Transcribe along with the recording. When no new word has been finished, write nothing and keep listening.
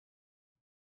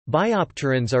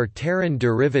Biopterins are pterin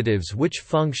derivatives which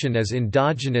function as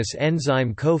endogenous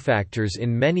enzyme cofactors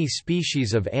in many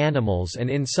species of animals and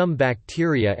in some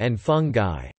bacteria and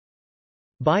fungi.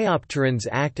 Biopterins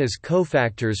act as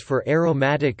cofactors for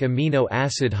aromatic amino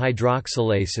acid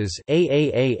hydroxylases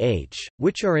 (AAAH),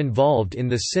 which are involved in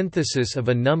the synthesis of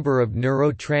a number of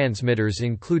neurotransmitters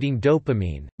including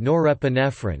dopamine,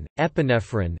 norepinephrine,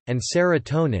 epinephrine, and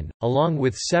serotonin, along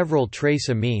with several trace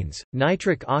amines.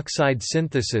 Nitric oxide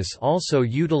synthesis also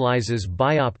utilizes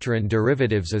biopterin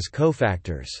derivatives as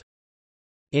cofactors.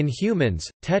 In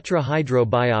humans,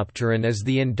 tetrahydrobiopterin is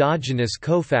the endogenous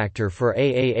cofactor for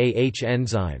AAAH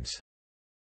enzymes.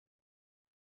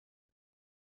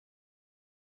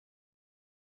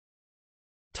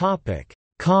 Topic: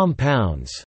 Compounds.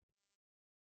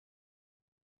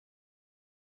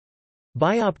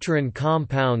 Biopterin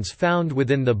compounds found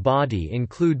within the body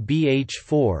include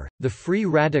BH4, the free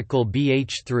radical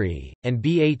BH3, and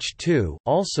BH2,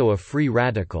 also a free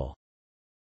radical.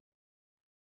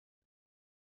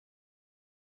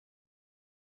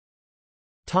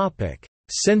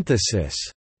 Synthesis.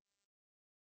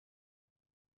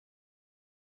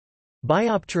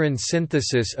 Biopterin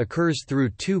synthesis occurs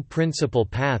through two principal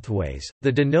pathways.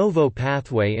 The de novo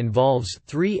pathway involves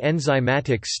 3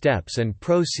 enzymatic steps and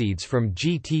proceeds from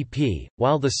GTP,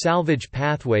 while the salvage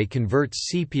pathway converts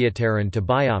sepiapterin to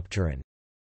biopterin.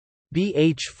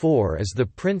 BH4 is the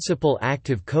principal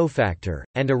active cofactor,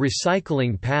 and a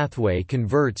recycling pathway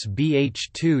converts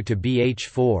BH2 to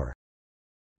BH4.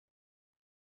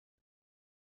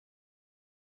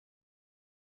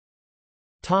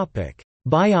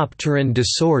 Biopterin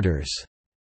disorders.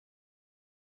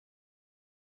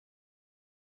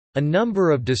 A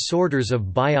number of disorders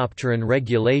of biopterin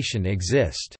regulation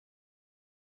exist.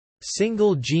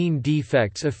 Single gene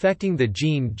defects affecting the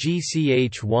gene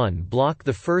GCH1 block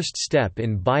the first step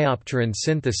in biopterin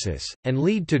synthesis, and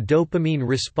lead to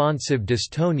dopamine-responsive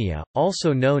dystonia,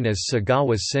 also known as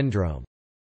Sagawa's syndrome.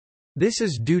 This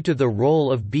is due to the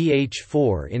role of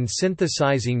BH4 in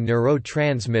synthesizing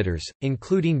neurotransmitters,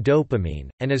 including dopamine,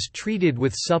 and is treated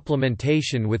with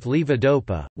supplementation with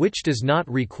levodopa, which does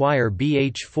not require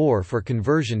BH4 for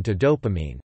conversion to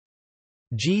dopamine.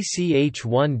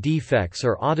 GCH1 defects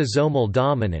are autosomal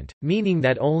dominant, meaning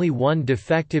that only one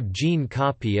defective gene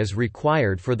copy is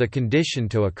required for the condition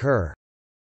to occur.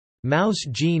 Mouse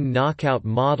gene knockout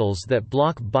models that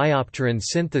block biopterin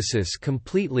synthesis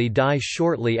completely die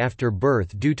shortly after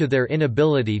birth due to their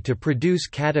inability to produce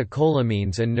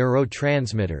catecholamines and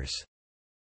neurotransmitters.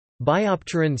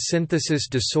 Biopterin synthesis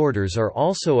disorders are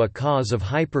also a cause of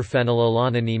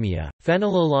hyperphenylalaninemia.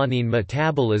 Phenylalanine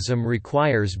metabolism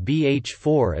requires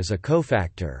BH4 as a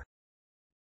cofactor.